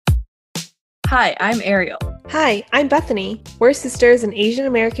Hi, I'm Ariel. Hi, I'm Bethany. We're sisters and Asian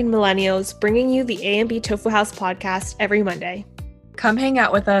American millennials bringing you the A&B Tofu House podcast every Monday. Come hang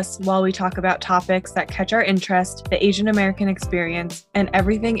out with us while we talk about topics that catch our interest, the Asian American experience, and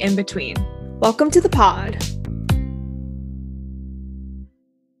everything in between. Welcome to the pod.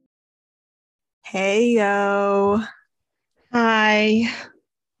 Hey, yo. Hi.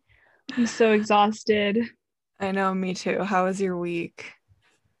 I'm so exhausted. I know, me too. How was your week?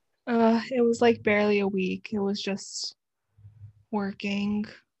 It was like barely a week. It was just working.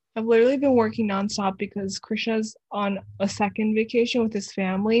 I've literally been working nonstop because Krishna's on a second vacation with his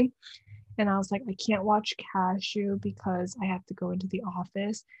family. And I was like, I can't watch Cashew because I have to go into the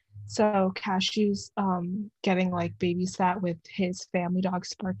office. So Cashew's getting like babysat with his family dog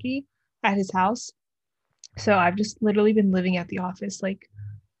Sparky at his house. So I've just literally been living at the office. Like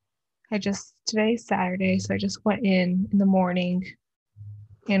today's Saturday, so I just went in the morning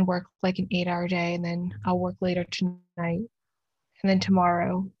and worked like an 8-hour day, and then I'll work later tonight and then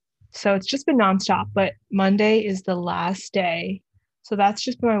tomorrow. So it's just been nonstop, but Monday is the last day. So that's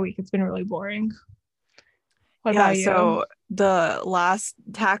just been my week. It's been really boring. What about you? So the last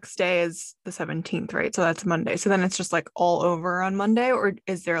tax day is the 17th, right? So that's Monday. So then it's just like all over on Monday, or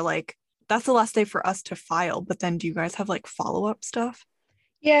is there like, that's the last day for us to file, but then do you guys have like follow-up stuff?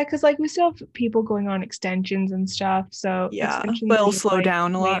 Yeah, because like we still have people going on extensions and stuff. So Yeah, extensions but it'll leave, slow like,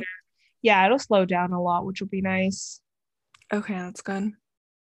 down a lot. later. Yeah, it'll slow down a lot, which will be nice. Okay, that's good.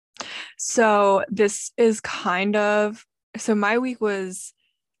 So this is so my week was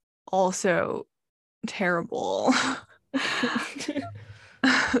also terrible.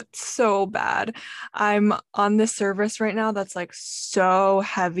 So bad. I'm on this service right now that's like so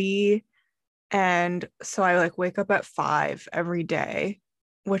heavy. And so I like wake up at 5 every day,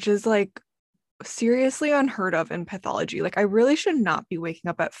 which is like seriously unheard of in pathology. Like I really should not be waking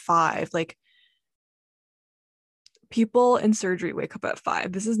up at 5. Like people in surgery wake up at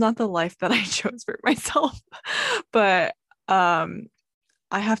 5. This is not the life that I chose for myself. But I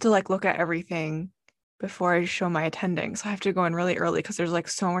have to like look at everything before I show my attending. So I have to go in really early because there's like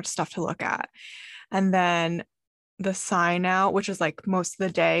so much stuff to look at. And then the sign out, which is like most of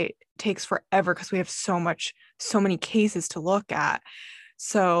the day, takes forever because we have so many cases to look at.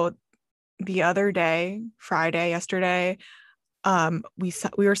 So the other day, Friday, yesterday, we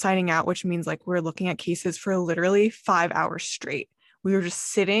were signing out, which means like we're looking at cases for literally 5 hours straight. We were just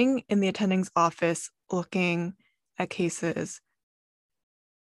sitting in the attending's office looking at cases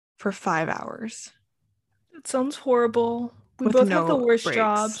for 5 hours. It sounds horrible. We With both have the no worst breaks.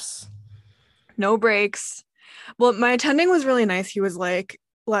 jobs. No breaks. Well, my attending was really nice. He was like,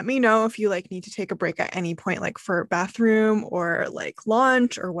 let me know if you like need to take a break at any point, like for bathroom or like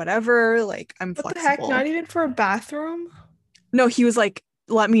lunch or whatever. Like I'm What flexible. the heck? Not even for a bathroom? No, he was like,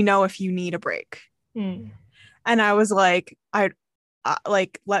 let me know if you need a break. And I was like,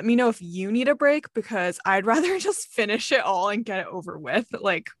 let me know if you need a break because I'd rather just finish it all and get it over with.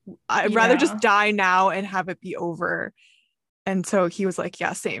 Like I'd rather just die now and have it be over. And so he was like,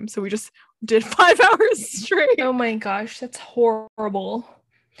 yeah, same. So we just did 5 hours straight. Oh my gosh, that's horrible.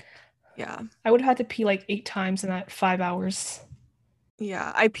 Yeah. I would have had to pee like 8 times in that 5 hours.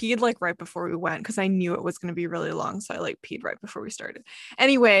 Yeah, I peed like right before we went because I knew it was going to be really long. So I like peed right before we started.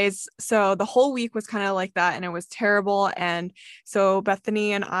 Anyways, so the whole week was kind of like that and it was terrible. And so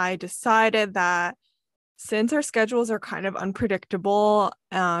Bethany and I decided that since our schedules are kind of unpredictable,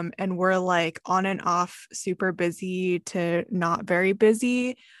 and we're like on and off super busy to not very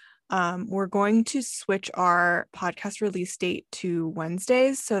busy, we're going to switch our podcast release date to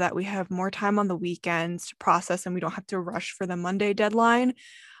Wednesdays so that we have more time on the weekends to process and we don't have to rush for the Monday deadline,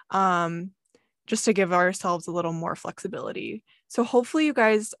 just to give ourselves a little more flexibility. So hopefully you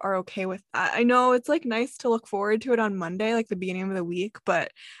guys are okay with that. I know it's like nice to look forward to it on Monday, like the beginning of the week,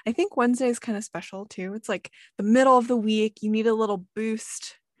 but I think Wednesday is kind of special too. It's like the middle of the week. You need a little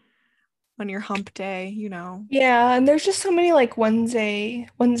boost on your hump day, you know. Yeah, and there's just so many like Wednesday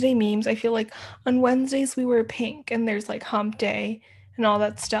memes. I feel like on Wednesdays we wear pink and there's like hump day and all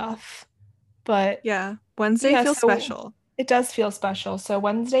that stuff. But yeah, Wednesday yeah, feels so special. it does feel special. So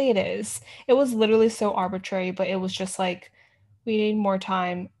Wednesday it is. It was literally so arbitrary, but it was just like we need more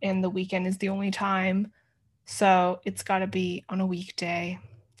time and the weekend is the only time. So it's got to be on a weekday.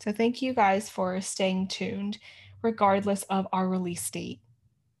 So thank you guys for staying tuned regardless of our release date.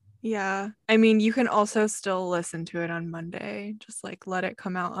 Yeah. I mean, you can also still listen to it on Monday. Just like let it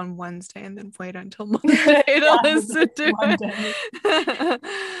come out on Wednesday and then wait until Monday to listen to Monday. it.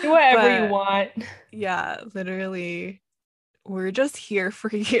 Do whatever you But want. yeah, literally we're just here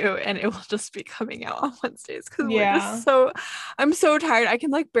for you, and it will just be coming out on Wednesdays because we're Yeah. just so I'm so tired. I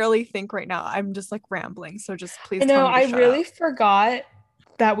can like barely think right now. I'm just like rambling. So just please I tell know, me to I shut really up. forgot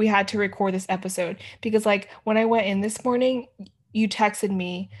that we had to record this episode because, like, when I went in this morning, you texted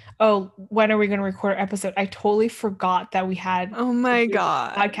me, "Oh, when are we going to record our episode?" I totally forgot that we had Oh to my do this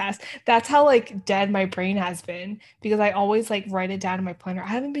God. podcast. That's how like dead my brain has been because I always like write it down in my planner. I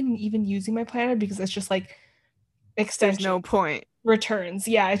haven't been even using my planner because it's just like There's extension no point. returns.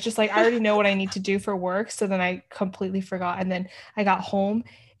 Yeah, it's just like I already know what I need to do for work, so then I completely forgot. And then I got home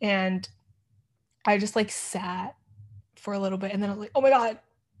and I just like sat for a little bit and then I was like, "Oh my God,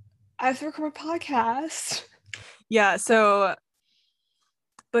 I have to record a podcast." Yeah, so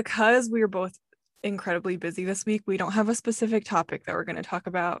because we were both incredibly busy this week, we don't have a specific topic that we're going to talk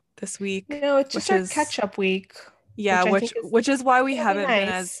about this week, No, it's just which our is catch-up week, yeah, which I which think is which is why we gonna be haven't been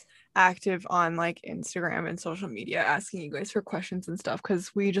as nice. active on like Instagram and social media asking you guys for questions and stuff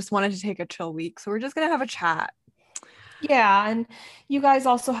because we just wanted to take a chill week. So we're just going to have a chat. Yeah, and you guys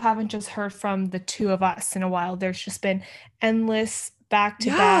also haven't just heard from the two of us in a while. There's just been endless back to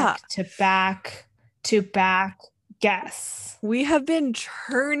Yeah, back to back to back guests. we have been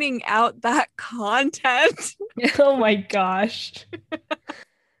churning out that content. Oh my gosh. So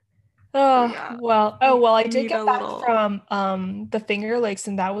Oh, yeah, well. Oh, we well, I we did need get a back little. from the Finger Lakes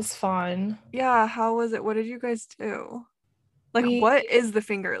and that was fun. Yeah, how was it? What did you guys do? Like, We what is the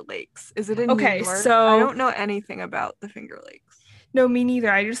Finger Lakes? Is it in New Okay, York? I so don't know anything about the Finger Lakes. no, me neither.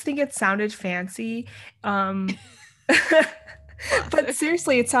 I just think it sounded fancy. Um But Classic.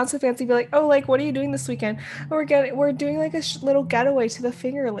 seriously, it sounds so fancy. Be like, oh, like, what are you doing this weekend? Oh, we're doing like a little getaway to the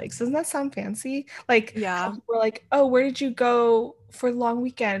Finger Lakes. Doesn't that sound fancy? Like, Yeah, how we're like, oh, where did you go for the long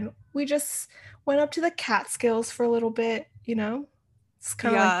weekend? We just went up to the Catskills for a little bit, you know? It's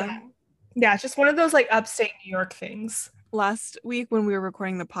kind of like yeah. that. Yeah, it's just one of those like upstate New York things. Last week when we were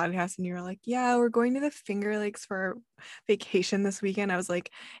recording the podcast and you were like, yeah, we're going to the Finger Lakes for vacation this weekend. I was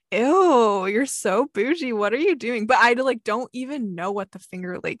like, ew, you're so bougie. What are you doing? But I like don't even know what the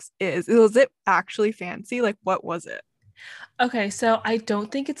Finger Lakes is. Was it actually fancy? Like, what was it? Okay, so I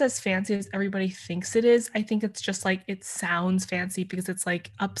don't think it's as fancy as everybody thinks it is. I think it's just like it sounds fancy because it's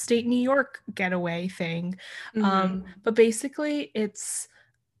like upstate New York getaway thing. Mm-hmm. But basically it's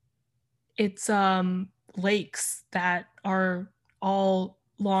lakes that are all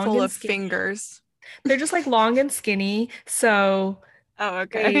long Full and of skinny. fingers. They're just like long and skinny, so Oh,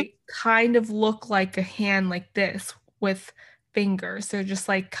 okay. they kind of look like a hand like this with fingers. They're just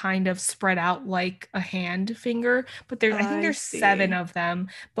like kind of spread out like a hand finger, but I think I there's seven see. of them,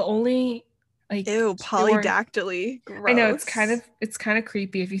 but only like Ew, two are polydactyly. I know Gross. it's kind of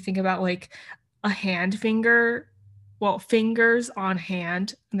creepy if you think about like a hand finger. Well, fingers on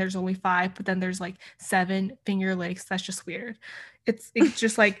hand, and there's only five, but then there's like seven Finger Lakes. That's just weird. It's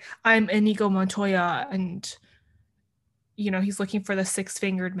just like I'm Inigo Montoya, and he's looking for the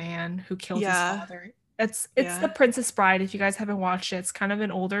six-fingered man who killed his Yeah, father. It's The yeah. Princess Bride. If you guys haven't watched it, it's kind of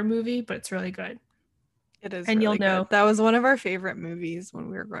an older movie, but it's really good. It is And you'll really good. know, That was one of our favorite movies when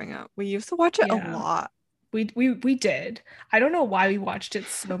we were growing up. We used to watch it a yeah, lot. we did. I don't know why we watched it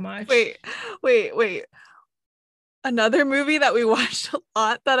so much. Wait, wait. Another movie that we watched a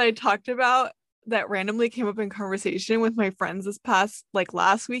lot that I talked about that randomly came up in conversation with my friends this past like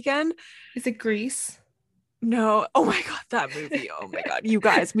last weekend. Is it Grease? No, oh my God, that movie. Oh my God. You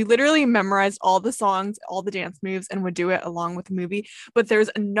guys, we literally memorized all the songs, all the dance moves, and would do it along with the movie. But there's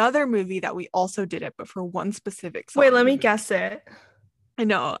another movie that we also did it, but for one specific Wait, song let in the me movie. guess it. I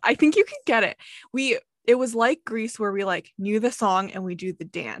know. I think you can get it. It was like Grease where we like knew the song and we do the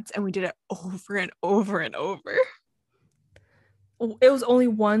dance and we did it over and over and over. It was only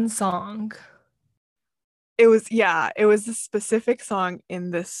one song. It was a specific song in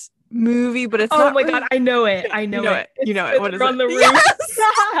this movie, but it's Oh not my God, really. I know it. Yeah, I you know know it. it. You It's know it. What is Fiddler it? on the Roof.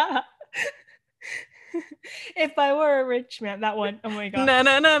 Yes. If I were a rich man, that one. Oh my God. No,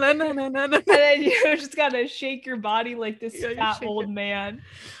 no, no, no, no, no, no, no. And then you just gotta shake your body like this Yeah, you fat shake old it. man.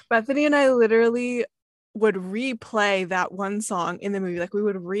 Bethany and I literally would replay that one song in the movie. Like we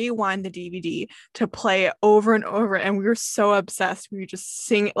would rewind the DVD to play it over and over. And we were so obsessed. We would just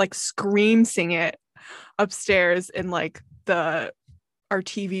sing it, like scream sing it upstairs in like our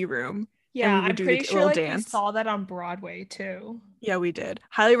TV room. And Yeah, we would I'm do the pretty sure little like we dance. saw that on Broadway too. Yeah, we did.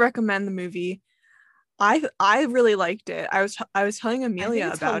 Highly recommend the movie. I really liked it. I was telling I think Amelia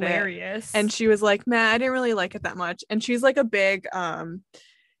it's about it hilarious. and she was like, "Man, I didn't really like it that much." And she's like a big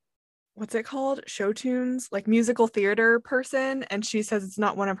what's it called? Show tunes, like musical theater person. And she says it's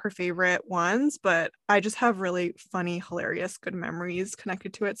not one of her favorite ones, but I just have really funny, hilarious, good memories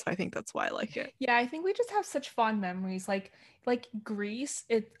connected to it. So I think that's why I like it. Yeah, I think we just have such fond memories. Like Grease,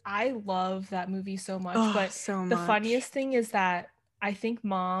 I love that movie so much, Oh, but so the much. funniest thing is that I think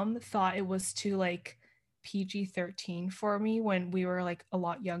mom thought it was too like PG-13 for me when we were like a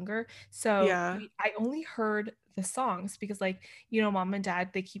lot younger. So Yeah. I only heard the songs because like, mom and dad,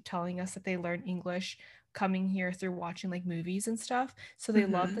 they keep telling us that they learn English coming here through watching like movies and stuff. So they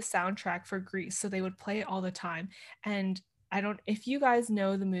love Hmm. the soundtrack for Grease. So they would play it all the time. And I don't, if you guys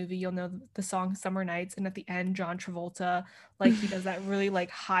know the movie, you'll know the song Summer Nights. And at the end, John Travolta, like he does that really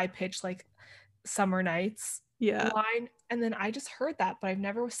like high pitch, like Summer Nights Yeah. line. And then I just heard that, but I've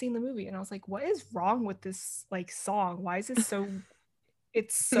never seen the movie. And I was like, what is wrong with this like song? Why is this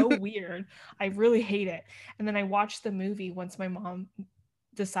it's so weird. I really hate it. And then I watched the movie once my mom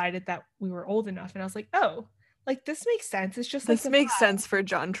decided that we were old enough. And I was like, oh, like this makes sense. It's just like This the makes sense for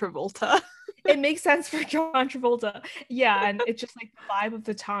John Travolta. it makes sense for John Travolta. Yeah, and it's just like the vibe of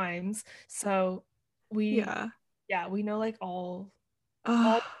the times. So we Yeah. yeah, we know like all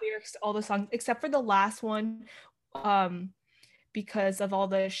Oh, the lyrics to all the songs except for the last one. Because of all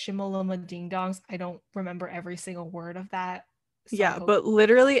the shimalama ding dongs, I don't remember every single word of that. So I yeah. hope But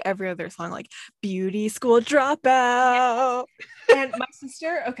literally every other song, like Beauty School yeah. Dropout. And my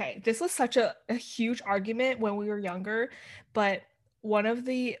sister, okay, this was such a huge argument when we were younger, but one of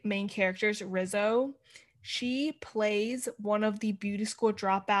the main characters, Rizzo, she plays one of the beauty school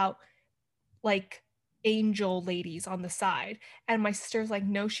dropout like angel ladies on the side. And my sister's like,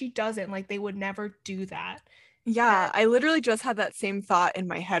 no, she doesn't. Like they would never do that. Yeah, And I literally just had that same thought in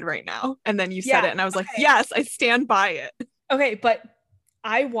my head right now. And then you said yeah, it, and I was like, okay. yes, I stand by it. Okay, but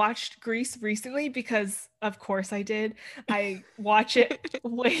I watched Grease recently because of course I did. I watch it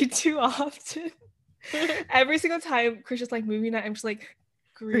way too often. Every single time Christian's like movie night, I'm just like,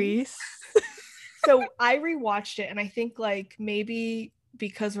 Grease. Grease. So I rewatched it, and I think like maybe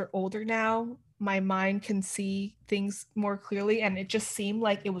because we're older now, my mind can see things more clearly, and it just seemed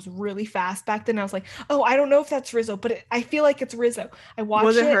like it was really fast back then. I was like, oh, I don't know if that's Rizzo, but I feel like it's Rizzo. I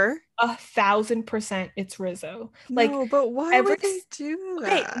Was watched it it, her? 1,000% it's Rizzo. Like No, but why every would they do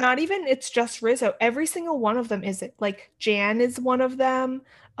okay, that? not even it's just Rizzo. Every single one of them is it. Like Jan is one of them.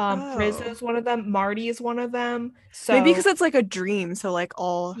 Rizzo Oh, is one of them. Marty is one of them. maybe So because it's like a dream. So, like,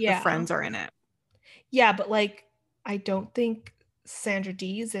 all the yeah. friends are in it. Yeah, but like I don't think Sandra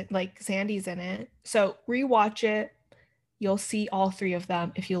D's it like Sandy's in it. So rewatch it. You'll see all three of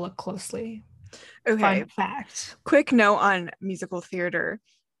them if you look closely. Okay, Fun fact. quick note on musical theater.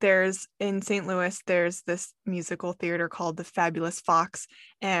 There's in St. Louis, there's this musical theater called the Fabulous Fox.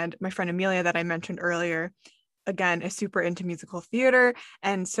 And my friend Amelia, that I mentioned earlier, again, is super into musical theater.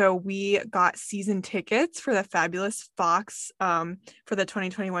 And so we got season tickets for the Fabulous Fox for the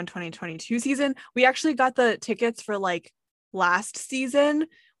 2021-2022 season. We actually got the tickets for like last season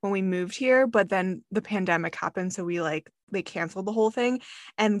when we moved here, but then the pandemic happened. So we like, they canceled the whole thing.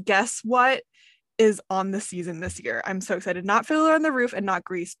 And guess what is on the season this year? I'm so excited. Not Fiddler on the Roof and not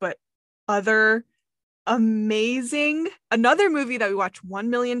Grease, but other amazing, another movie that we watched 1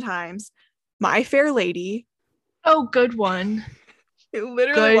 million times, My Fair Lady. Oh, good one. I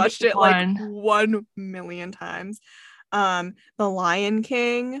literally Good watched it like one. 1 million times. The Lion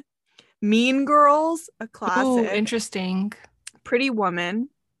King, Mean Girls, a Ooh, classic, interesting. Pretty Woman.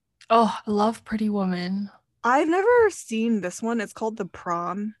 Oh, I love Pretty Woman. I've never seen this one. It's called The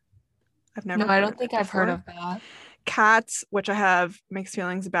Prom. I've No, never I heard don't of it think I've heard before. of that. Cats, which I have mixed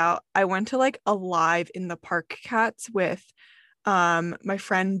feelings about. I went to like a live in the park Cats with my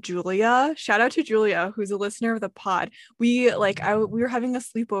friend Julia. Shout out to Julia, who's a listener of the pod. We were having a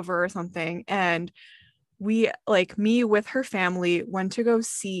sleepover or something, and we like me with her family went to go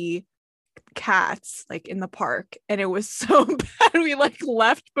see Cats like in the park, and it was so bad. We like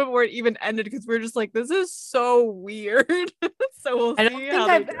left before it even ended because we are just like, this is so weird. So we'll I see don't how think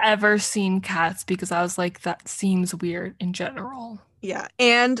they I've do. ever seen Cats because I was like, that seems weird in general. Yeah,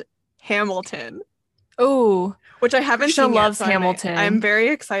 and Hamilton, Oh, which I haven't Krishna seen yet, loves so I'm Hamilton. very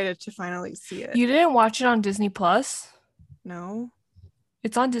excited to finally see it. You didn't watch it on Disney Plus? No,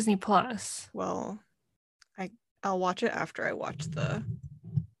 It's on Disney Plus. well, I I'll watch it after I watch the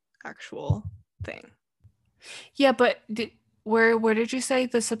actual thing. Yeah, but where did you say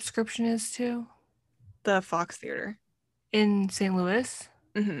the subscription is to? The Fox Theater. In St. Louis?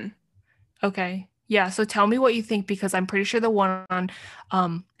 Hmm. Okay. Yeah, so tell me what you think because I'm pretty sure the one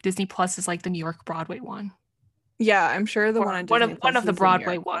on Disney Plus is like the New York Broadway one. Yeah, I'm sure the Or one on Disney one Plus of the is the New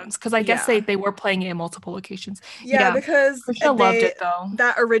Broadway York one. ones, because I guess Yeah. they were playing it in multiple locations. Yeah, Yeah, because Krishna loved it though.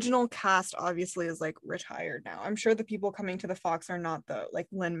 that original cast obviously is like retired now. I'm sure the people coming to the Fox are not the like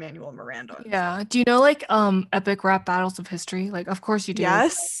Lin-Manuel Miranda and stuff. Yeah. Do you know like epic rap battles of history? Like, of course you do.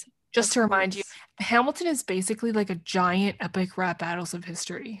 Yes, Just of to remind you, course. Hamilton is basically like a giant epic rap battles of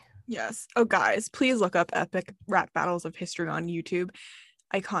history. Yes. Oh, guys, please look up epic rap battles of history on YouTube.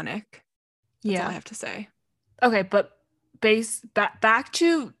 Iconic. That's all I Yeah. have to say. Okay, but back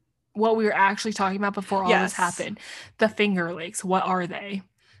to what we were actually talking about before all this Yes. happened. The Finger Lakes, what are they?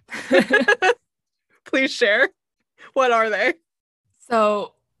 Please share. What are they?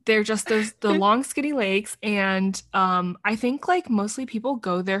 So they're just the long skinny lakes, and I think like mostly people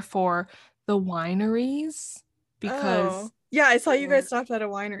go there for the wineries because Oh. Yeah, I saw you guys stopped at a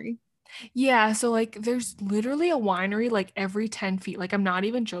winery. yeah, so like there's literally a winery like every 10 feet. Like I'm not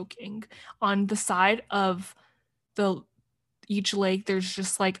even joking. On the side of the each lake, there's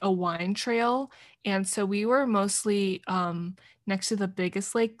just like a wine trail. And so we were mostly next to the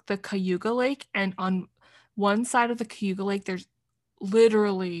biggest lake, the Cayuga Lake, and on one side of the Cayuga Lake, there's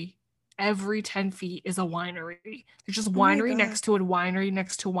literally every 10 feet is a winery. There's just Oh my winery God. next to a winery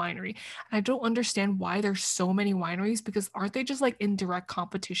next to winery. And I don't understand why there's so many wineries because aren't they just like in direct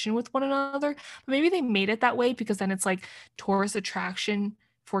competition with one another? But maybe they made it that way because then it's like tourist attraction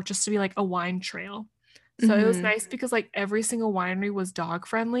for it just to be like a wine trail. So it was Mhm. nice because like every single winery was dog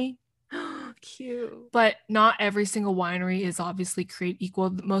friendly. Cute. But not every single winery is obviously create equal.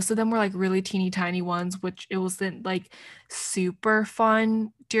 Most of them were like really teeny tiny ones, which it wasn't like super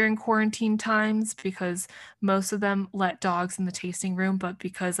fun during quarantine times because most of them let dogs in the tasting room, but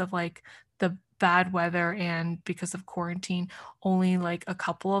because of like the bad weather and because of quarantine, only like a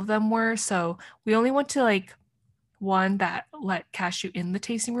couple of them were. So we only went to like one that let Cashew in the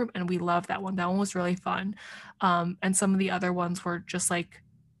tasting room, and we loved that one. That one was really fun. And some of the other ones were just like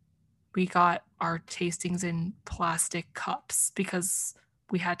we got our tastings in plastic cups because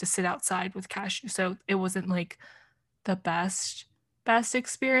we had to sit outside with Cashew. So it wasn't like the best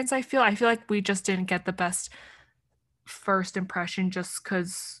experience. I feel like we just didn't get the best first impression just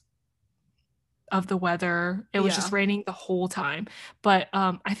because of the weather. It was just Yeah. raining the whole time. But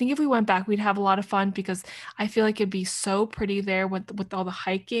I think if we went back, we'd have a lot of fun because I feel like it'd be so pretty there with all the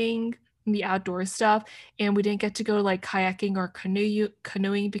hiking and the outdoor stuff. And we didn't get to go like kayaking or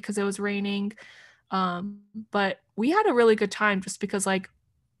canoeing because it was raining. But we had a really good time just because like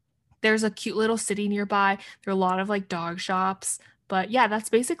there's a cute little city nearby. There are a lot of like dog shops. But yeah, that's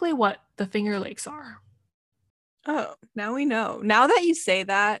basically what the Finger Lakes are. Oh, now we know. Now that you say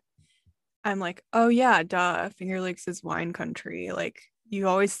that, I'm like, oh yeah, duh. Finger Lakes is wine country. Like you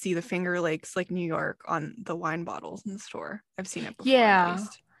always see the Finger Lakes, like New York, on the wine bottles in the store. I've seen it before at Yeah.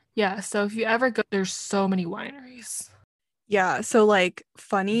 least. Yeah. So if you ever go, there's so many wineries. Yeah. So like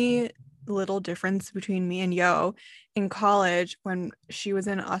funny little difference between me and Yo in college when she was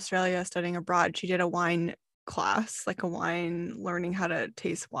in Australia studying abroad, she did a wine class, like a wine learning how to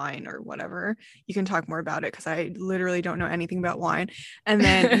taste wine or whatever. You can talk more about it because I literally don't know anything about wine. And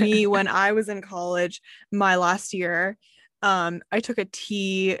then me, when I was in college, my last year, I took a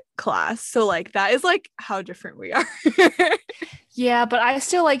tea class. So like that is like how different we are. Yeah, but I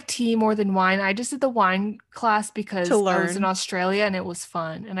still like tea more than wine. I just did the wine class To because I was in learn. Australia and it was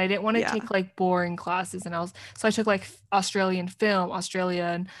fun. And I didn't want to Yeah. take like boring classes. And so I took like Australian film,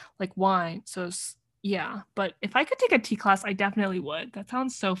 Australian like wine. So yeah, but if I could take a tea class, I definitely would. That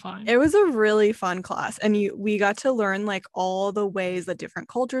sounds so fun. It was a really fun class, and we got to learn like all the ways that different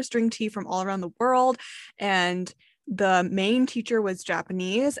cultures drink tea from all around the world. And the main teacher was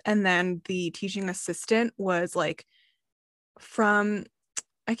Japanese, and then the teaching assistant was like from,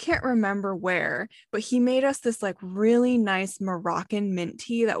 I can't remember where, but he made us this like really nice Moroccan mint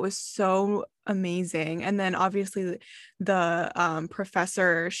tea that was so amazing. And then obviously the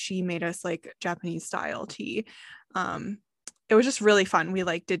professor, she made us like Japanese style tea. Um, it was just really fun. We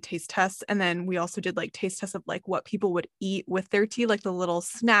like did taste tests, and then we also did like taste tests of like what people would eat with their tea, like the little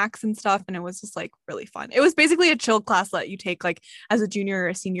snacks and stuff. And it was just like really fun. It was basically a chill class that you take like as a junior or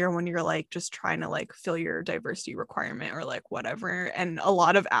a senior when you're like just trying to like fill your diversity requirement or like whatever. And a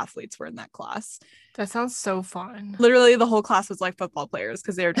lot of athletes were in that class. That sounds so fun. Literally the whole class was like football players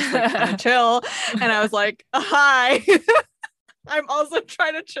because they were just like trying to chill. And I was like, hi. I'm also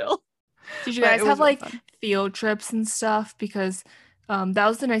trying to chill. Did you But guys it was have really like fun. field trips and stuff? Because that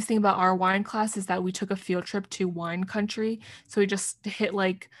was the nice thing about our wine class is that we took a field trip to wine country. So we just hit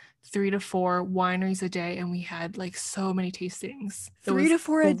like 3 to 4 wineries a day, and we had like so many tastings. 3 to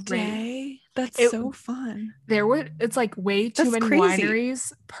 4 a great. day? That's so fun. It's like way too That's many crazy.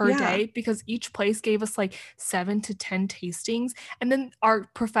 wineries per day, because each place gave us like 7 to 10 tastings, and then our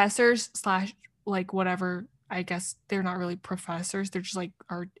professors slash like whatever, I guess they're not really professors, they're just like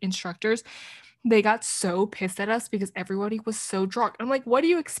our instructors. They got so pissed at us because everybody was so drunk. I'm like, what do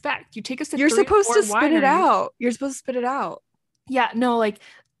you expect? You take us to You're 3 to supposed 4 to spit it wineries. out. You're supposed to spit it out. Yeah, no, like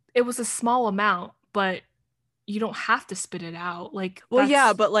it was a small amount, but you don't have to spit it out. Like, well,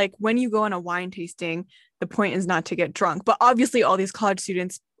 yeah, but like when you go on a wine tasting, the point is not to get drunk. But obviously, all these college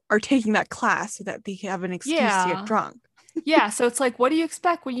students are taking that class so that they have an excuse to get drunk. Yeah, so it's like, what do you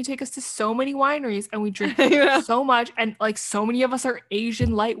expect when you take us to so many wineries and we drink so much, and like so many of us are Asian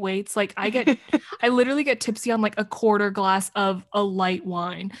lightweights. Like I literally get tipsy on like a quarter glass of a light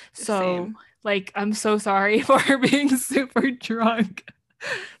wine. So Same. like, I'm so sorry for being super drunk,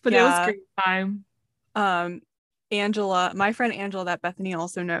 but it was a great time. Angela, my friend Angela that Bethany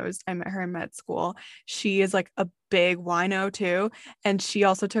also knows, I met her in med school. She is like a big wino too, and she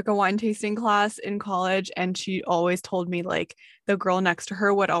also took a wine tasting class in college, and she always told me like the girl next to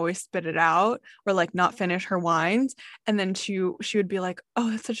her would always spit it out or like not finish her wines, and then she would be like,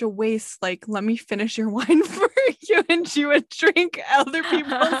 oh, that's such a waste, like let me finish your wine for you, and she would drink other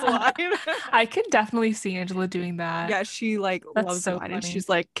people's wine. I can definitely see Angela doing that. Yeah, she like loves wine, funny. And she's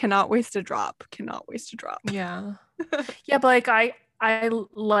like, cannot waste a drop. Yeah. Yeah, but like I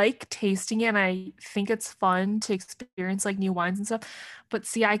like tasting it, and I think it's fun to experience like new wines and stuff. But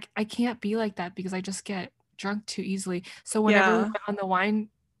see, I can't be like that because I just get drunk too easily. So whenever we went on the wine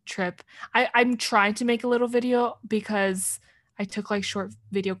trip, I'm trying to make a little video because I took like short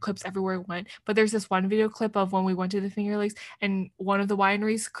video clips everywhere we went. But there's this one video clip of when we went to the Finger Lakes, and one of the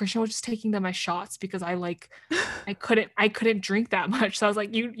wineries, Christian was just taking them as shots because I couldn't drink that much. So I was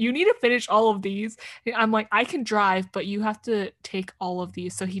like, you need to finish all of these. And I'm like, I can drive, but you have to take all of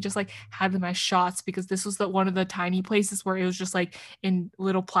these. So he just like had them as shots because this was one of the tiny places where it was just like in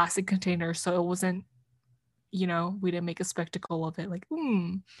little plastic containers. So it wasn't, we didn't make a spectacle of it. Like,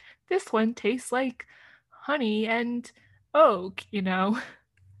 this one tastes like honey and oak, Yeah.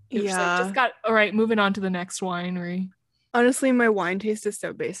 Just got all right, moving on to the next winery. Honestly, my wine taste is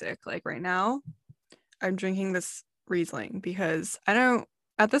so basic. Like right now, I'm drinking this Riesling because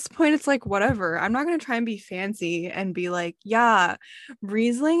at this point it's like whatever. I'm not gonna try and be fancy and be like, yeah,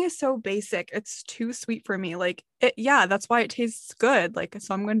 Riesling is so basic. It's too sweet for me. Like that's why it tastes good. Like,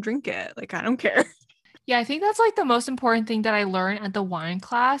 so I'm gonna drink it. Like, I don't care. Yeah, I think that's like the most important thing that I learned at the wine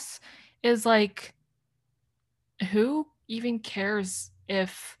class is like, who even cares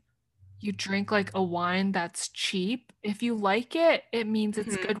if you drink like a wine that's cheap? If you like it, it means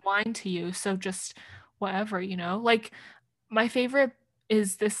it's good wine to you. So just whatever, like my favorite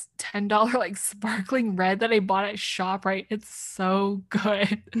is this $10 like sparkling red that I bought at ShopRite. It's so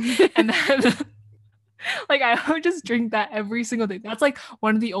good. And then like I would just drink that every single day. That's like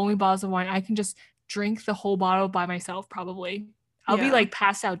one of the only bottles of wine I can just drink the whole bottle by myself probably. I'll be like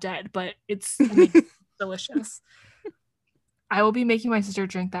passed out dead, but it's delicious. I will be making my sister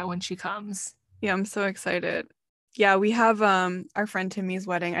drink that when she comes. Yeah, I'm so excited. Yeah, we have our friend Timmy's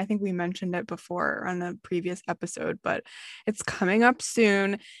wedding. I think we mentioned it before on a previous episode, but it's coming up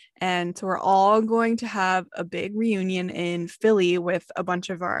soon. And so we're all going to have a big reunion in Philly with a bunch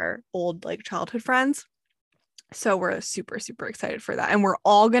of our old like childhood friends. So we're super, super excited for that. And we're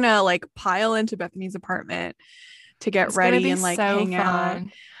all gonna like pile into Bethany's apartment to get ready and like hang out.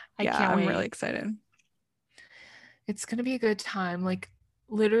 I'm really excited. It's gonna be a good time. Like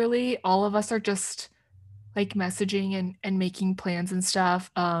literally all of us are just like messaging and making plans and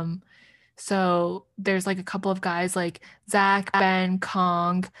stuff. So there's like a couple of guys like Zach, Ben,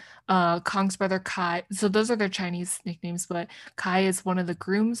 Kong, Kong's brother Kai. So those are their Chinese nicknames, but Kai is one of the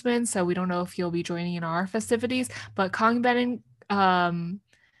groomsmen. So we don't know if he'll be joining in our festivities, but Kong, Ben, and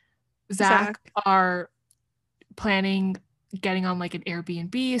Zach are planning getting on like an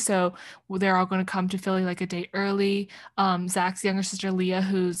Airbnb. So they're all going to come to Philly like a day early. Zach's younger sister, Leah,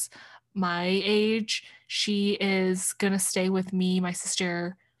 who's my age, she is going to stay with me, my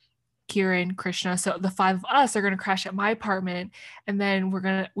sister, Kieran, Krishna. So the 5 of us are going to crash at my apartment. And then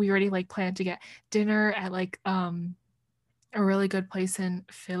we already like plan to get dinner at like, a really good place in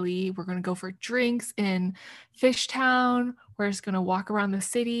Philly. We're going to go for drinks in Fishtown. We're just going to walk around the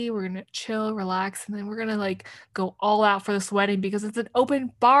city. We're going to chill, relax, and then we're going to like go all out for this wedding because it's an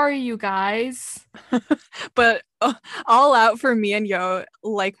open bar, you guys. But all out for me and Yo,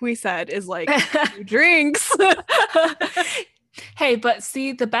 like we said, is like 2 drinks. Hey, but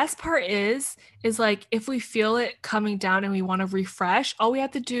see, the best part is like if we feel it coming down and we want to refresh, all we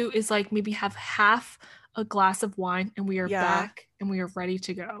have to do is like maybe have half a glass of wine and we are Yeah, back and we are ready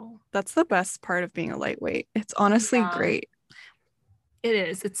to go. that's the best part of being a lightweight. It's honestly Yeah, great. it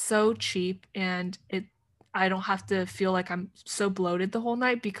is. It's so cheap and I don't have to feel like I'm so bloated the whole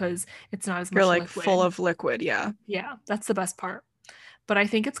night because it's not as You're much like full liquid. of liquid. Yeah. Yeah, that's the best part. But I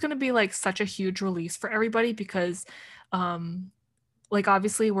think it's going to be like such a huge release for everybody because um like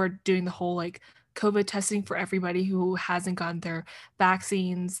obviously we're doing the whole like COVID testing for everybody who hasn't gotten their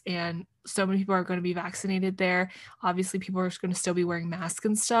vaccines, and so many people are going to be vaccinated there. Obviously, people are going to still be wearing masks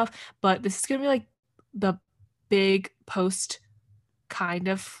and stuff, but this is going to be like the big post kind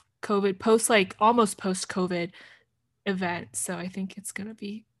of COVID, post like almost post COVID event. So I think it's going to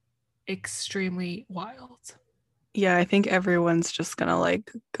be extremely wild. Yeah, I think everyone's just gonna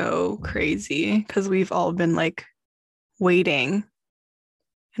like go crazy because we've all been like waiting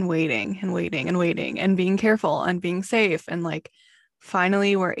and waiting and waiting and waiting and being careful and being safe. And like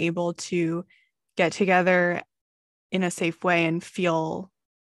finally we're able to get together in a safe way and feel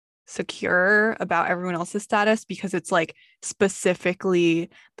secure about everyone else's status because it's like specifically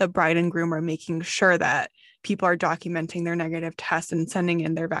the bride and groom are making sure that people are documenting their negative tests and sending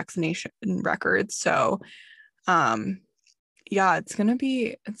in their vaccination records. So yeah, it's gonna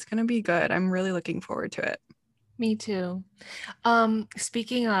be good. I'm really looking forward to it. Me too.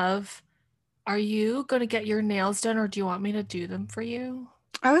 Speaking of, are you going to get your nails done or do you want me to do them for you?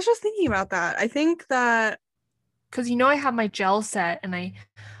 I was just thinking about that. I think that Because you know I have my gel set and I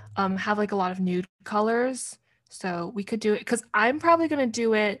have like a lot of nude colors. So we could do it because I'm probably going to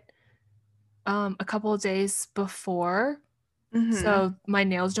do it a couple of days before. mhm. So my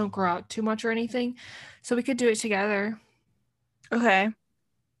nails don't grow out too much or anything. So we could do it together. Okay.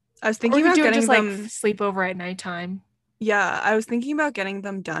 I was Or we thinking could about do it getting just like them. sleep over at nighttime. Yeah, I was thinking about getting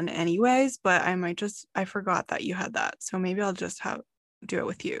them done anyways, but I forgot that you had that. So maybe I'll just have do it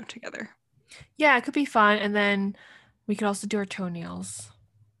with you together. Yeah, it could be fun. And then we could also do our toenails.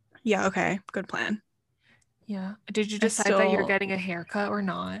 Yeah, okay. Good plan. Yeah. Did you I decide that you're still getting a haircut or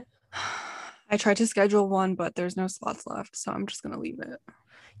not? I tried to schedule one, but there's no slots left, so I'm just gonna leave it.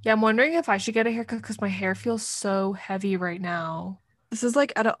 Yeah, I'm wondering if I should get a haircut because my hair feels so heavy right now. This is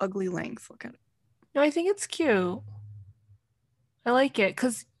like at an ugly length. Look at it. No, I think it's cute. I like it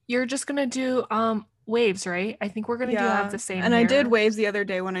because you're just gonna do waves, right? I think we're gonna do have Yeah. the same And I did hair. waves the other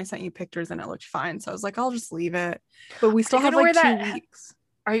day when I sent you pictures and it looked fine. So I was like, I'll just leave it. But we Are still you have gonna like wear 2 weeks.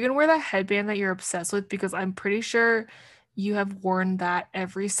 are you gonna wear that headband that you're obsessed with? Because I'm pretty sure you have worn that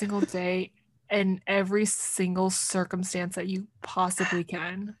every single day in every single circumstance that you possibly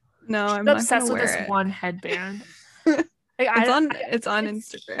can. No, She's I'm not gonna obsessed with this wear one headband. it. Like It's on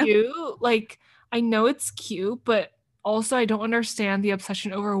it's Instagram. cute. Like I know it's cute, but also I don't understand the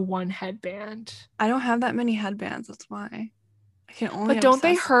obsession over one headband. I don't have that many headbands, that's why. I can only But don't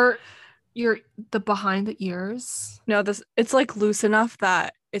they obsess. hurt your the behind the ears? No, this it's like loose enough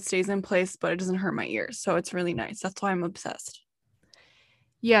that it stays in place, but it doesn't hurt my ears. So it's really nice. That's why I'm obsessed.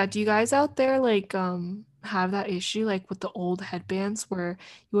 Yeah, do you guys out there like have that issue like with the old headbands where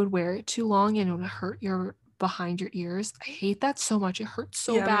you would wear it too long and it would hurt your behind your ears? I hate that so much. It hurts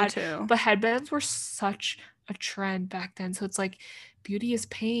so Yeah, me bad. too. But headbands were such a trend back then. So it's like beauty is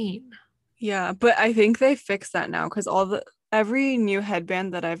pain. Yeah, but I think they fixed that now because every new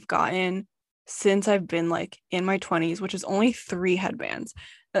headband that I've gotten since I've been like in my 20s, which is only 3 headbands,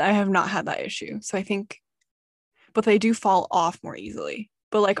 that I have not had that issue. So I think, but they do fall off more easily.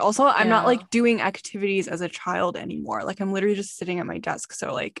 But like also I'm not Yeah, like doing activities as a child anymore. Like I'm literally just sitting at my desk.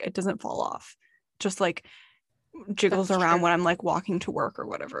 So like it doesn't fall off. Just like jiggles that's around true. when I'm like walking to work or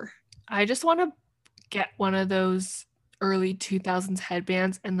whatever. I just want to get one of those early 2000s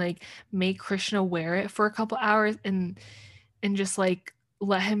headbands and like make Krishna wear it for a couple hours and just like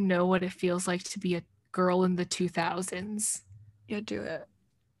let him know what it feels like to be a girl in the 2000s. Yeah, do it.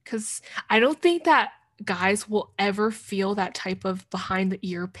 Because I don't think that guys will ever feel that type of behind the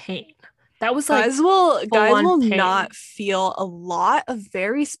ear pain. That was like full Guys on will pain. not feel a lot of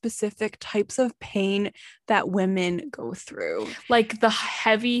very specific types of pain that women go through. Like the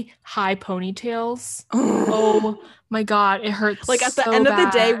heavy high ponytails. Oh my God, it hurts Like at the so end of the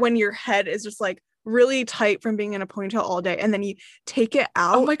day, bad. when your head is just like really tight from being in a ponytail all day, and then you take it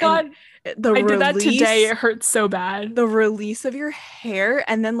Oh out my and God, the I did that today. release, It hurts so bad. the release of your hair,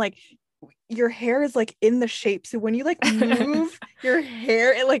 and then like your hair is like in the shape. So when you like move your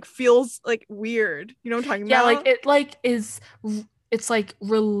hair, it like feels like weird. You know what I'm talking Yeah, like about? it like is it's like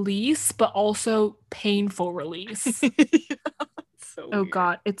release, but also painful release. Yeah, it's so Oh weird.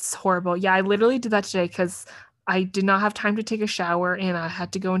 God, it's horrible. Yeah, I literally did that today because I did not have time to take a shower and I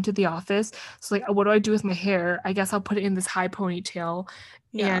had to go into the office. So like, what do I do with my hair? I guess I'll put it in this high ponytail.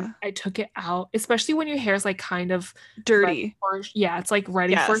 And Yeah. I took it out, especially when your hair is like kind of Dirty. yeah, it's like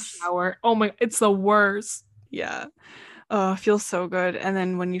ready for a Yes. shower. Oh my, it's the worst. Yeah. Oh, it feels so good. And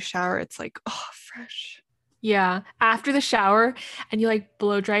then when you shower, it's like, oh, fresh. Yeah, after the shower and you like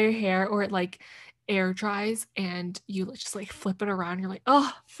blow dry your hair or it like air dries and you just like flip it around. You're like,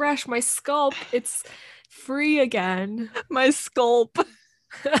 oh, fresh, my scalp. It's free again. My scalp.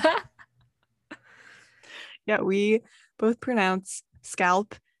 Yeah, we both pronounce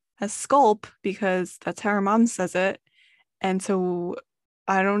scalp as sculp because that's how our mom says it. And so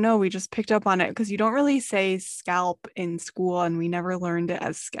I don't know, we just picked up on it because you don't really say scalp in school and we never learned it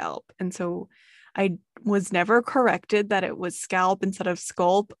as scalp. And so I was never corrected that it was scalp instead of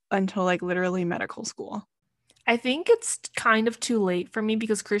sculp until like literally medical school. I think it's kind of too late for me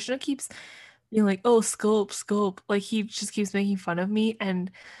because Krishna keeps being like, oh, sculp, sculp. Like he just keeps making fun of me.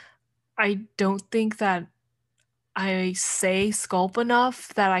 And I don't think that I say sculpt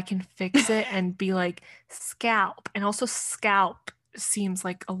enough that I can fix it and be like scalp. And also scalp seems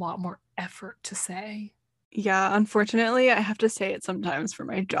like a lot more effort to say. Yeah, unfortunately, I have to say it sometimes for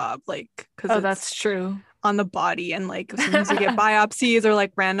my job, like because Oh, it's that's true. on the body and like sometimes we get biopsies or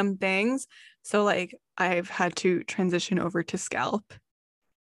like random things. So like I've had to transition over to scalp.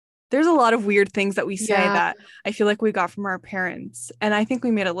 There's a lot of weird things that we say Yeah. that I feel like we got from our parents. And I think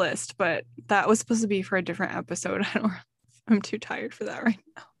we made a list, but that was supposed to be for a different episode. I'm too tired for that right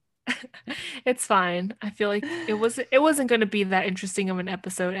now. It's fine. I feel like it wasn't going to be that interesting of an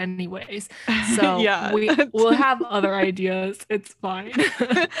episode anyways. So Yeah. we'll have other ideas. It's fine.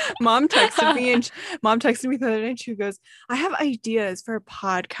 Mom texted me the other day and she goes, I have ideas for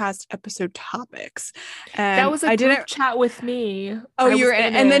podcast episode topics. And That was a I group didn't chat with me. Oh, I you were was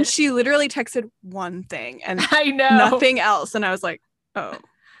in, and then it. she literally texted one thing and I know. nothing else. And I was like, oh,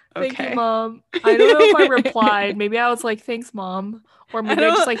 okay. Thank you, Mom. I don't know if I replied. Maybe I was like, thanks, Mom. Or maybe I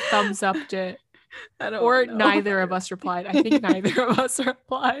just like thumbs upped it. Or neither of us replied. I think neither of us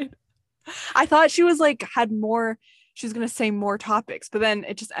replied. I thought she was like she was gonna say more topics, but then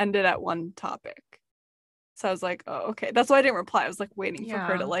it just ended at one topic. So I was like, oh, okay. That's why I didn't reply. I was like waiting for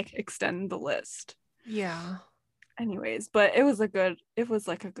her to like extend the list. Yeah. Anyways, but it was like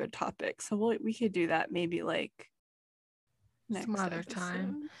a good topic. So we could do that maybe like next some other episode.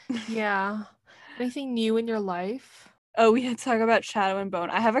 time. Yeah. Anything new in your life? Oh, we had to talk about Shadow and Bone.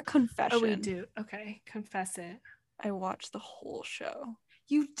 I have a confession. Oh, we do. Okay, confess it. I watched the whole show.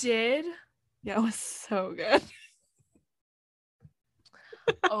 You did? Yeah, it was so good.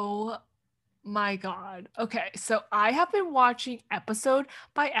 Oh my God. Okay, so I have been watching episode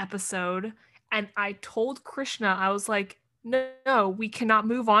by episode, and I told Krishna, I was like, no, we cannot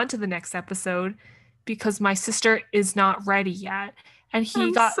move on to the next episode because my sister is not ready yet. And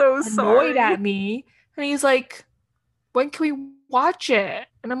he got so annoyed sorry. at me, and he's like, when can we watch it?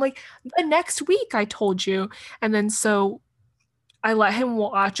 And I'm like, the next week, I told you. And then so I let him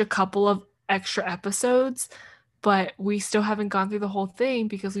watch a couple of extra episodes, but we still haven't gone through the whole thing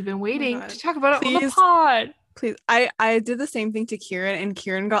because we've been waiting to talk about it on the pod. Please. I did the same thing to Kieran, and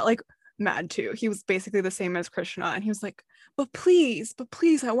Kieran got like mad too. He was basically the same as Krishna, and he was like, but please,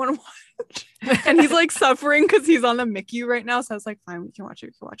 I want to watch. And he's like suffering because he's on the MICU right now. So I was like, fine, we can watch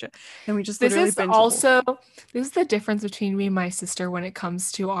it. And we just this is the difference between me and my sister when it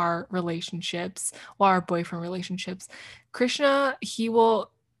comes to our relationships or our boyfriend relationships. Krishna, he will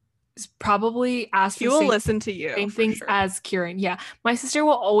probably ask he will listen to you same things sure. As Kieran. Yeah, my sister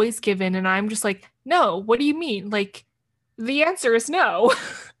will always give in, and I'm just like, no, what do you mean? Like, the answer is no.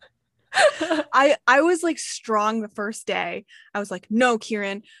 I was like strong the first day. I was like, no,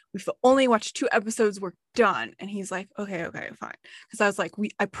 Kieran, we've only watched 2 episodes, we're done. And he's like, okay, fine. Because I was like,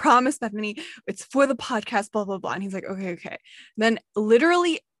 I promise, Bethany, it's for the podcast, blah blah blah. And he's like, okay. And then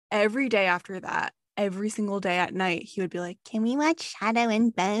literally every day after that, every single day at night, he would be like, can we watch Shadow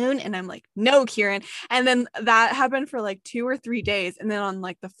and Bone? And I'm like, no, Kieran. And then that happened for like 2 or 3 days, and then on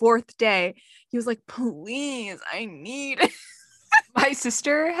like the 4th day, he was like, please, I need it. My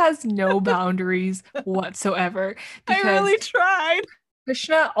sister has no boundaries whatsoever. I really tried.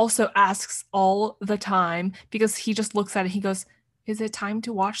 Krishna also asks all the time because he just looks at it. He goes, is it time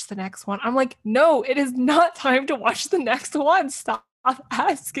to watch the next one? I'm like, no, it is not time to watch the next one. Stop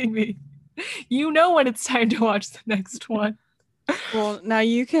asking me. You know when it's time to watch the next one. Well, now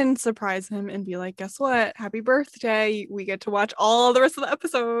you can surprise him and be like, guess what? Happy birthday. We get to watch all the rest of the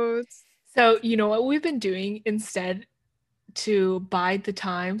episodes. So you know what we've been doing instead to bide the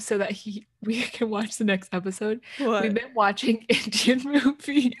time so that we can watch the next episode? What? We've been watching Indian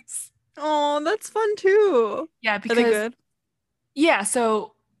movies. Oh, that's fun too. Yeah, Are they because good? yeah,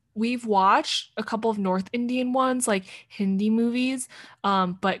 so we've watched a couple of North Indian ones, like Hindi movies.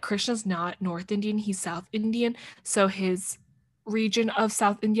 But Krishna's not North Indian, he's South Indian. So his region of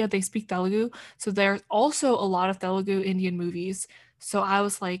South India, they speak Telugu. So there's also a lot of Telugu Indian movies. So I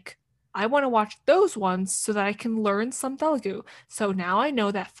was like, I want to watch those ones so that I can learn some Telugu. So now I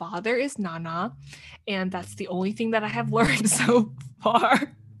know that father is Nana, and that's the only thing that I have learned so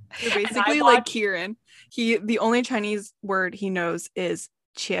far. You're And I basically like watched Kieran. The only Chinese word he knows is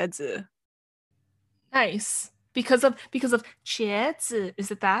茄子. nice because of 茄子.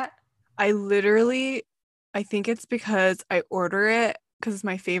 Is it that? I think it's because I order it because it's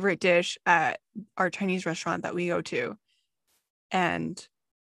my favorite dish at our Chinese restaurant that we go to. And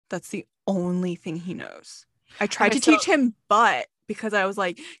that's the only thing he knows. I tried Okay, to so teach him but because I was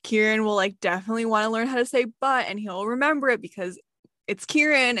like, Kieran will like definitely want to learn how to say but and he'll remember it because it's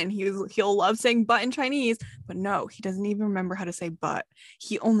Kieran and he'll love saying but in Chinese. But no, he doesn't even remember how to say but.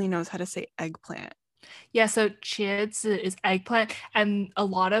 He only knows how to say eggplant. yeah, so 茄子 is eggplant, and a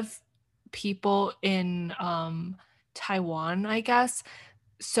lot of people in Taiwan, I guess.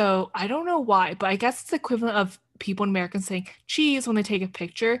 So I don't know why, but I guess it's the equivalent of people in America saying cheese when they take a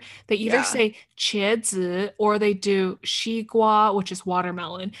picture. They either Yeah. say 茄子 or they do 西瓜, which is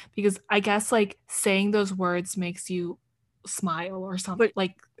watermelon, because I guess like saying those words makes you smile or something, But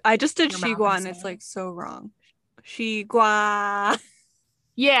like I just did your mouth Shigua and and it's smile. like so wrong. Shigua.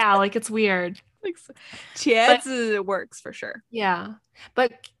 Yeah, like it's weird. Like But 茄子 works for sure. yeah.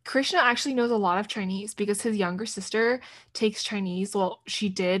 But Krishna actually knows a lot of Chinese because his younger sister takes Chinese. Well, she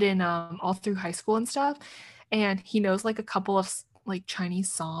did in all through high school and stuff. And he knows like a couple of like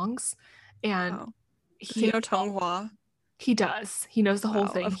Chinese songs. And Wow. Does he he know Tonghua? he does. He knows the whole Wow,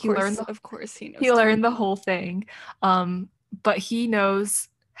 thing. of course he knows He learned the Tonghua. whole thing. But he knows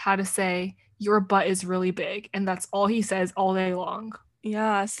how to say your butt is really big, and that's all he says all day long.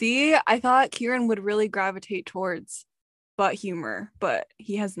 Yeah, see, I thought Kieran would really gravitate towards butt humor, but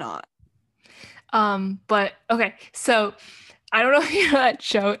he has not. But okay, so I don't know if you know that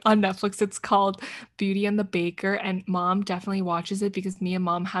show on Netflix. It's called Beauty and the Baker, and mom definitely watches it because me and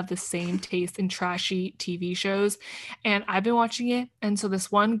mom have the same taste in trashy TV shows. And I've been watching it, and so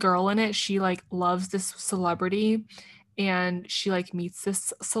this one girl in it, she like loves this celebrity, and she like meets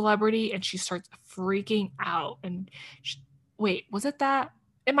this celebrity, and she starts freaking out. And wait, was it that?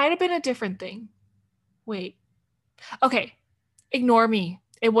 It might have been a different thing. Wait, okay, ignore me.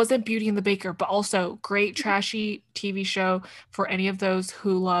 It wasn't Beauty and the Baker, but also great trashy TV show for any of those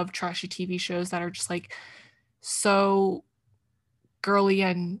who love trashy TV shows that are just like so girly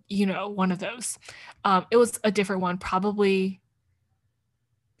and one of those. It was a different one, probably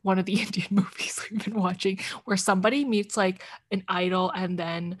one of the Indian movies we've been watching where somebody meets like an idol and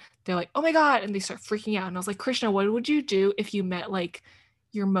then they're like, oh my God, and they start freaking out. And I was like, Krishna, what would you do if you met like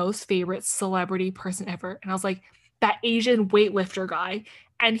your most favorite celebrity person ever? And I was like, that Asian weightlifter guy.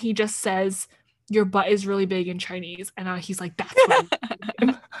 And he just says, your butt is really big in Chinese. And he's like, that's what I would do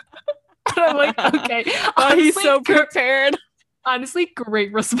him. And I'm like, okay. Oh, he's Honestly, so prepared. honestly,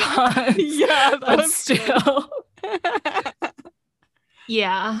 great response. Yeah, that But was still, good.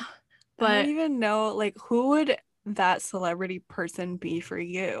 yeah. I don't But even know, like, who would that celebrity person be for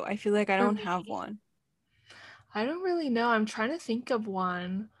you? I feel like I for don't have me, one. I don't really know. I'm trying to think of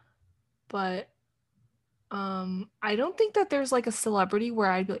one, but I don't think that there's like a celebrity where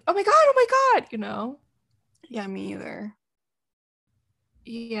I'd be like, oh my God, Yeah, me either.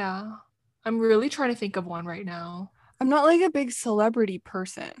 Yeah. I'm really trying to think of one right now. I'm not like a big celebrity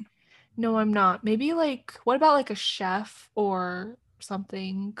person. No, I'm not. Maybe like what about like a chef or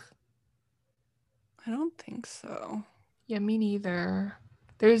something? I don't think so. Yeah, me neither.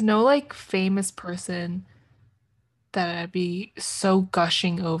 There's no like famous person that I'd be so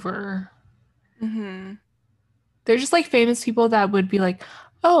gushing over. Mm-hmm. They're just like famous people that would be like,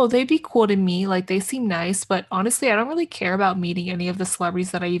 oh, they'd be cool to me. Like they seem nice, but honestly, I don't really care about meeting any of the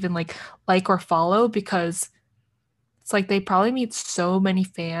celebrities that I even like or follow because it's like they probably meet so many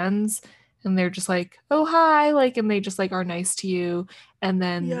fans and they're just like, oh hi, like and they just like are nice to you and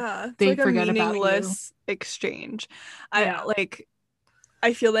then Yeah, it's they like a forget about you. meaningless exchange. Yeah.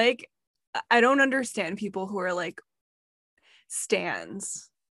 I feel like I don't understand people who are like stans.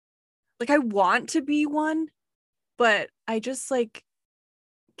 Like I want to be one, but I just like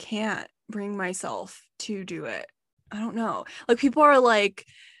can't bring myself to do it. I don't know. Like people are like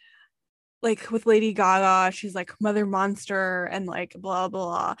with Lady Gaga, she's like Mother Monster and like blah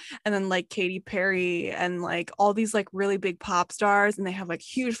blah, and then like Katy Perry and like all these like really big pop stars, and they have like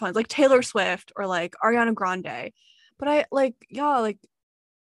huge fans, like Taylor Swift or like Ariana Grande. But I like yeah, like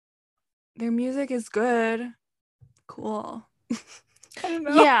Their music is good. Cool. I don't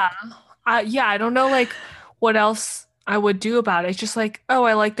know. Yeah. I don't know like what else I would do about it. It's just like, oh,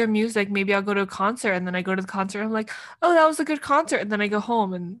 I like their music. Maybe I'll go to a concert, and then I go to the concert and I'm like, oh, that was a good concert, and then I go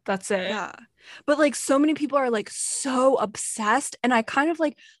home and that's it. Yeah. But like so many people are like so obsessed, and I kind of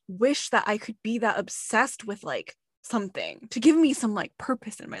like wish that I could be that obsessed with like something to give me some like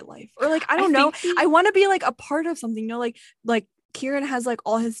purpose in my life. Or like I don't know. I want to be like a part of something, you know, like Kieran has like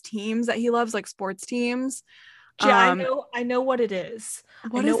all his teams that he loves, like sports teams. Yeah, I know what it is.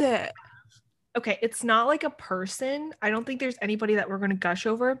 What is it? Okay, it's not like a person. I don't think there's anybody that we're going to gush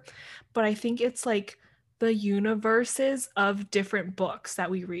over, but I think it's like the universes of different books that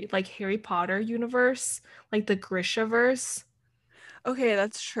we read, like Harry Potter universe, like the Grishaverse. Okay,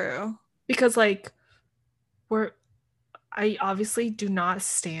 that's true. Because like I obviously do not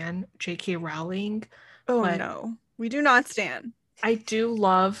stan J.K. Rowling. Oh but no, we do not stan. I do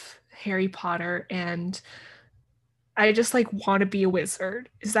love Harry Potter, and I just like want to be a wizard.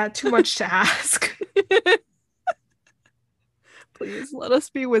 Is that too much to ask? Please let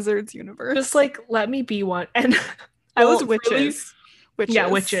us be Wizards universe. Just like let me be one. And I was witches. Yeah,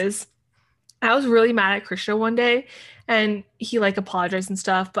 witches. I was really mad at Krishna one day, and he like apologized and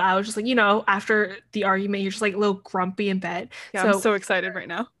stuff, but I was just like, you know, after the argument, you're just like a little grumpy in bed. Yeah, I'm so excited right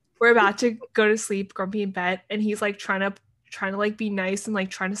now. We're about to go to sleep, grumpy in bed, and he's like trying to like be nice and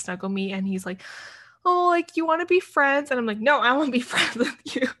like trying to snuggle me, and he's like, oh, like you want to be friends? And I'm like, no, I want to be friends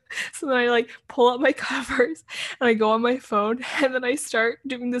with you. So then I like pull up my covers and I go on my phone, and then I start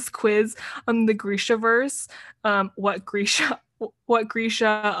doing this quiz on the Grishaverse. What Grisha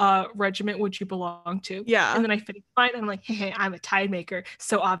regiment would you belong to? Yeah. And then I finished mine, and I'm like, hey, I'm a tide maker.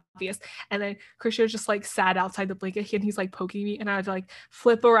 So obvious. And then Krisha just like sat outside the blanket, and he's like poking me, and I'd like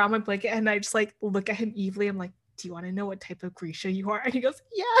flip around my blanket, and I just like look at him evilly. I'm like, do you want to know what type of Grisha you are? And he goes,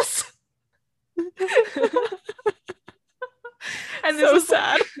 yes. And this so was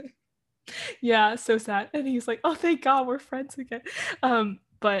sad. Yeah, so sad. And he's like, oh, thank God we're friends again.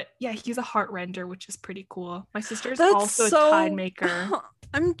 But yeah, he's a heart render, which is pretty cool. My sister's also a tide maker.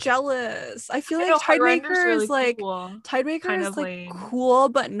 I'm jealous. I feel like tide maker is like cool. Tide maker kind is like lame. Cool,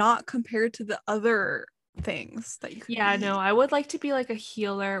 but not compared to the other things that you could be. No, I would like to be like a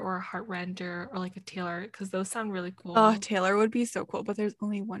healer or a heart render or like a tailor, because those sound really cool. Oh, tailor would be so cool, but there's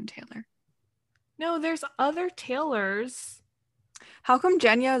only one tailor. No, there's other tailors. How come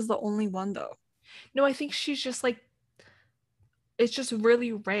Jenya is the only one though? No, I think she's just like, it's just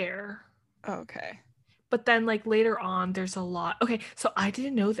really rare. Okay. But then like later on there's a lot. Okay, so I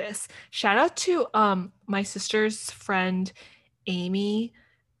didn't know this. Shout out to my sister's friend Amy.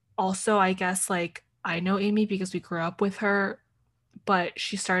 Also, I guess like I know Amy because we grew up with her, but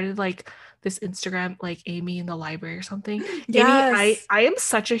she started like this Instagram, like Amy in the library or something. Yes. Amy, I am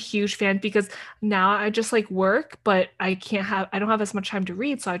such a huge fan, because now I just like work, but I don't have as much time to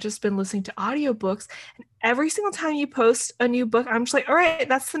read. So I've just been listening to audiobooks, and every single time you post a new book, I'm just like, all right,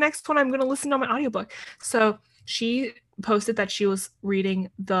 that's the next one I'm going to listen to on my audiobook. So she posted that she was reading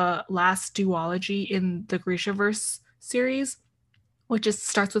the last duology in the Grishaverse series, which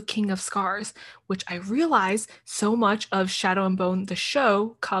starts with King of Scars, which I realize so much of Shadow and Bone, the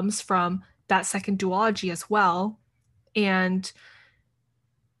show, comes from that second duology as well. And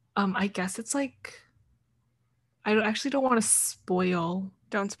I guess it's like, I don't want to spoil.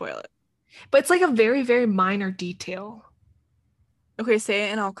 Don't spoil it. But it's like a very, very minor detail. Okay, say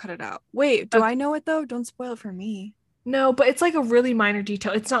it and I'll cut it out. Wait, do I know it though? Don't spoil it for me. No, but it's like a really minor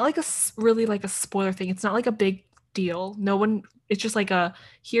detail. It's not like really like a spoiler thing. It's not like a big deal. No one, it's just like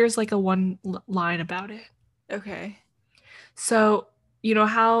here's like a one line about it. Okay. So, you know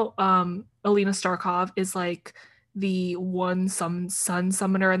how Alina Starkov is like the one sun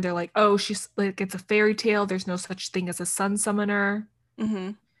summoner, and they're like, oh, she's like, it's a fairy tale. There's no such thing as a sun summoner.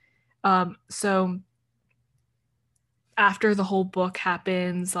 Mm-hmm. So after the whole book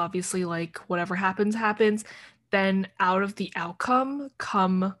happens, obviously, like whatever happens, then out of the outcome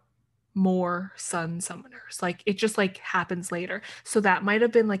come more sun summoners. Like it just like happens later. So that might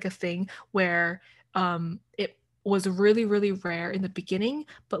have been like a thing where it was really, really rare in the beginning,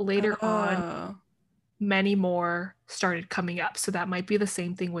 but later on many more started coming up. So that might be the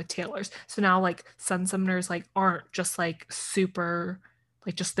same thing with tailors. So now like sun summoners like aren't just like super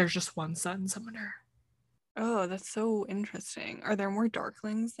like just there's just one sun summoner. Oh, that's so interesting. Are there more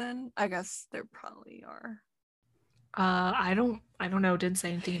darklings then? I guess there probably are. I don't know. Didn't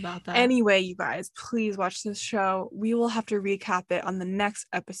say anything about that. Anyway, you guys, please watch this show. We will have to recap it on the next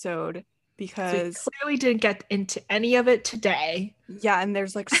episode, because we clearly didn't get into any of it today. Yeah, and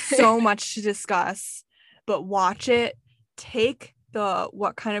there's like so much to discuss, but watch it. Take the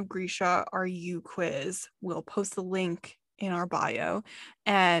What Kind of Grisha Are You quiz. We'll post the link in our bio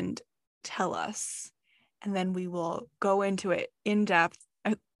and tell us. And then we will go into it in depth.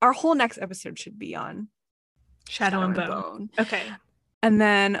 Our whole next episode should be on Shadow and Bone. Okay. And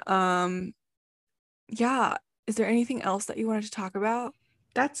then, yeah, is there anything else that you wanted to talk about?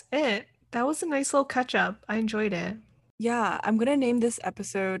 That's it. That was a nice little catch up. I enjoyed it. Yeah, I'm going to name this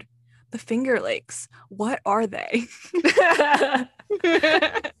episode The Finger Lakes. What are they?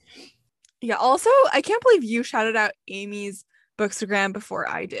 Yeah, also, I can't believe you shouted out Amy's Bookstagram before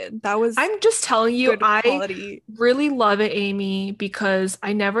I did. That was I'm just telling you, I quality. really love it, Amy, because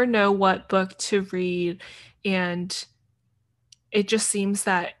I never know what book to read. And it just seems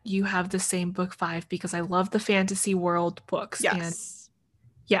that you have the same book 5 because I love the fantasy world books. Yes. And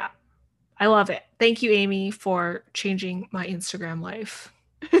yeah, I love it. Thank you, Amy, for changing my Instagram life.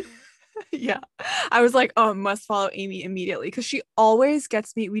 Yeah, I was like, oh, must follow Amy immediately because she always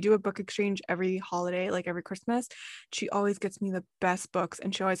gets me. We do a book exchange every holiday, like every Christmas. She always gets me the best books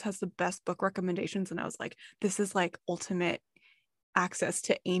and she always has the best book recommendations. And I was like, this is like ultimate access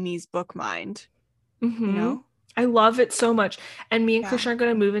to Amy's book mind. Mm-hmm. You know? I love it so much. And me and Yeah. Christian are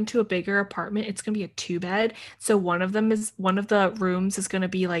going to move into a bigger apartment. It's going to be a 2-bed. So one of the rooms is going to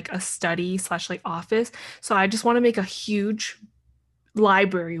be like a study / like office. So I just want to make a huge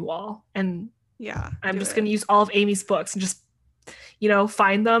library wall. And yeah, I'm just going to use all of Amy's books and just,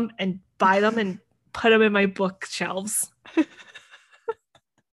 find them and buy them and put them in my bookshelves.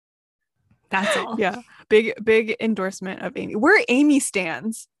 That's all. Yeah. Big endorsement of Amy. We're Amy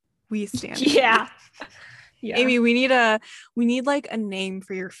stans. We stand. Yeah. Yeah. Amy, we need like a name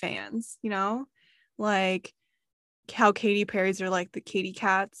for your fans, like how Katy Perry's are like the Katy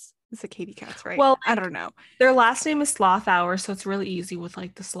Cats. It's the Katy Cats, right? Well, I don't know. Their last name is Sloth Hour, so it's really easy with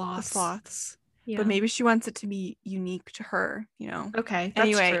like the sloths. The sloths. Yeah. But maybe she wants it to be unique to her, Okay.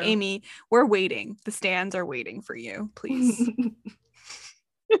 Anyway, true. Amy, we're waiting. The stands are waiting for you, please.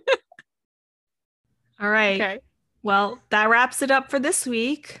 All right. Okay. Well, that wraps it up for this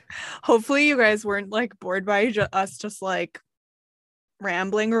week. Hopefully you guys weren't like bored by us just like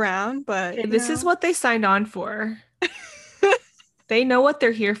rambling around, but okay, this is what they signed on for. They know what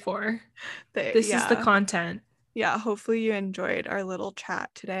they're here for. This is the content. Yeah, hopefully you enjoyed our little chat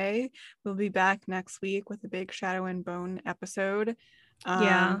today. We'll be back next week with a big Shadow and Bone episode.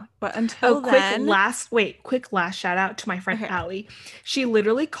 But until then, quick last shout out to my friend Allie. She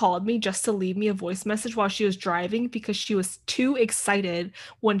literally called me just to leave me a voice message while she was driving because she was too excited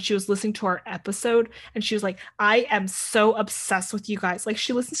when she was listening to our episode, and she was like, I am so obsessed with you guys. Like,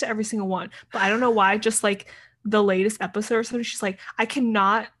 she listens to every single one, but I don't know why, just like the latest episode or something, she's like, I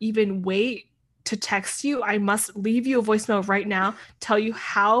cannot even wait to text you. I must leave you a voicemail right now, tell you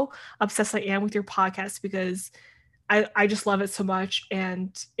how obsessed I am with your podcast because I just love it so much and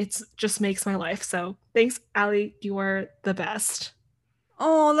it's just makes my life. So thanks, Allie. You are the best.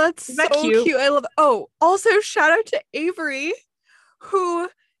 Oh, that's so cute. I love it. Oh, also shout out to Avery who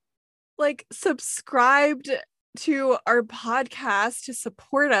like subscribed to our podcast to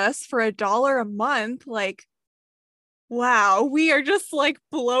support us for $1 a month. Like, wow, we are just like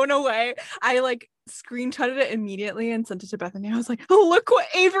blown away. I like screenshotted it immediately and sent it to Bethany. I was like, oh, look what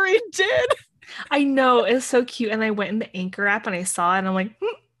Avery did. I know, it's so cute. And I went in the Anchor app and I saw it and I'm like,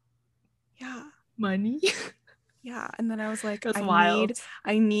 yeah, money. Yeah. And then I was like,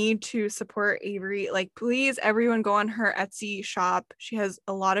 I need to support Avery. Like, please, everyone go on her Etsy shop. She has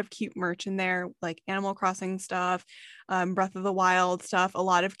a lot of cute merch in there, like Animal Crossing stuff, Breath of the Wild stuff, a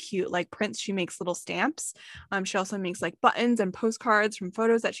lot of cute like prints. She makes little stamps. She also makes like buttons and postcards from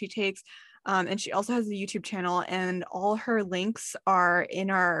photos that she takes. And she also has a YouTube channel and all her links are in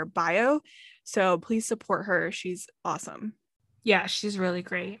our bio. So please support her. She's awesome. Yeah, she's really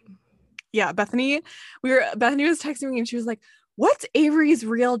great. Yeah, Bethany was texting me and she was like, what's Avery's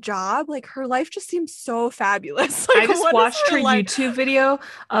real job? Like, her life just seems so fabulous. Like, I just watched her YouTube video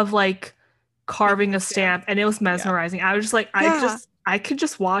of like carving a stamp and it was mesmerizing. Yeah. I was just like, I could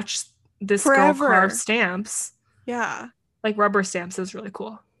just watch this girl carve stamps. Yeah. Like rubber stamps is really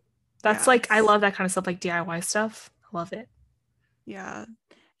cool. That's like, I love that kind of stuff, like DIY stuff. I love it. Yeah.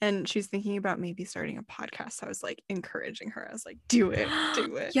 And she's thinking about maybe starting a podcast. So I was like encouraging her. I was like, do it.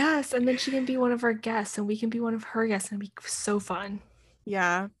 Yes. And then she can be one of our guests and we can be one of her guests and it'd be so fun.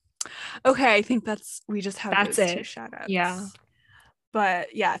 Yeah. Okay. I think we just have those two shout outs. Yeah.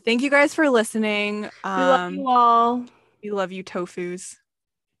 But yeah, thank you guys for listening. We love you all. We love you, Tofus.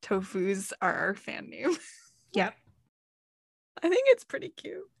 Tofus are our fan name. Yep. I think it's pretty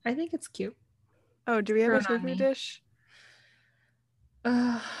cute. I think it's cute. Oh, do we have a tofu dish?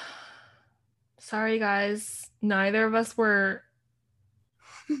 Sorry guys, neither of us were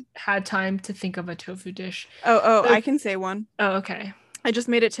had time to think of a tofu dish. Oh, I can say one. Oh, okay. I just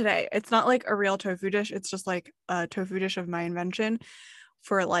made it today. It's not like a real tofu dish. It's just like a tofu dish of my invention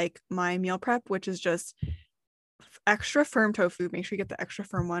for like my meal prep, which is just extra firm tofu. Make sure you get the extra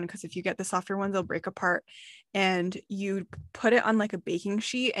firm one, because if you get the softer ones, they'll break apart. And you put it on like a baking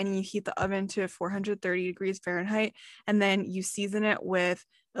sheet and you heat the oven to 430 degrees Fahrenheit. And then you season it with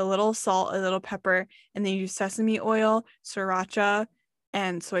a little salt, a little pepper, and then you use sesame oil, sriracha,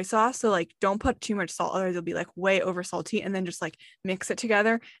 and soy sauce. So like don't put too much salt, otherwise it'll be like way over salty. And then just like mix it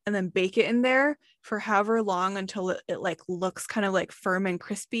together and then bake it in there for however long until it like looks kind of like firm and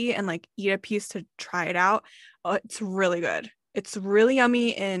crispy, and like eat a piece to try it out. It's really good. It's really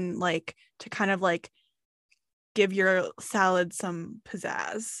yummy, and like to kind of like give your salad some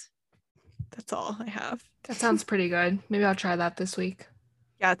pizzazz. That's all I have. That sounds pretty good. Maybe I'll try that this week.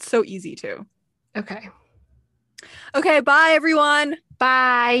 Yeah, it's so easy too. Okay. Okay, bye everyone.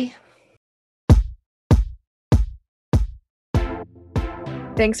 Bye.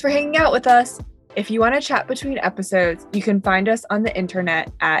 Thanks for hanging out with us. If you want to chat between episodes, you can find us on the internet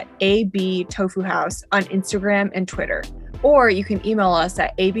at AB Tofu House on Instagram and Twitter, or you can email us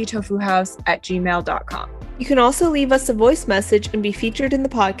at abtofuhouse@gmail.com. You can also leave us a voice message and be featured in the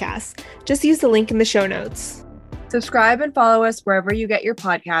podcast. Just use the link in the show notes. Subscribe and follow us wherever you get your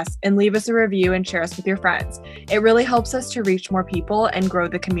podcasts, and leave us a review and share us with your friends. It really helps us to reach more people and grow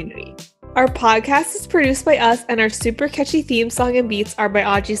the community. Our podcast is produced by us, and our super catchy theme song and beats are by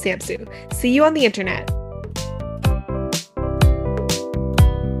Aji Samsu. See you on the internet.